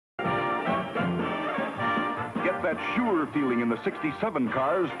that sure feeling in the 67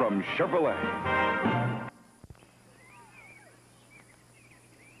 cars from Chevrolet.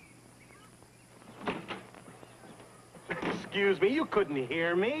 Excuse me, you couldn't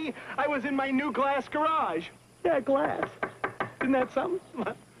hear me. I was in my new glass garage. Yeah, glass. Isn't that something?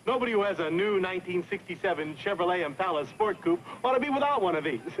 Nobody who has a new 1967 Chevrolet Impala Sport Coupe ought to be without one of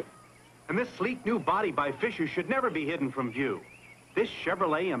these. And this sleek new body by Fisher should never be hidden from view. This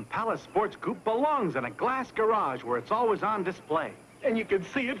Chevrolet Impala Sports Coupe belongs in a glass garage where it's always on display. And you can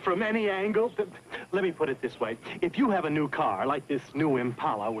see it from any angle. Let me put it this way. If you have a new car, like this new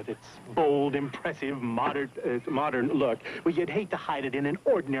Impala with its bold, impressive, modern look, well, you'd hate to hide it in an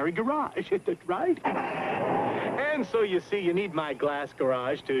ordinary garage, right? And so, you see, you need my glass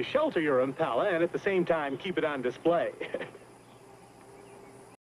garage to shelter your Impala and at the same time keep it on display.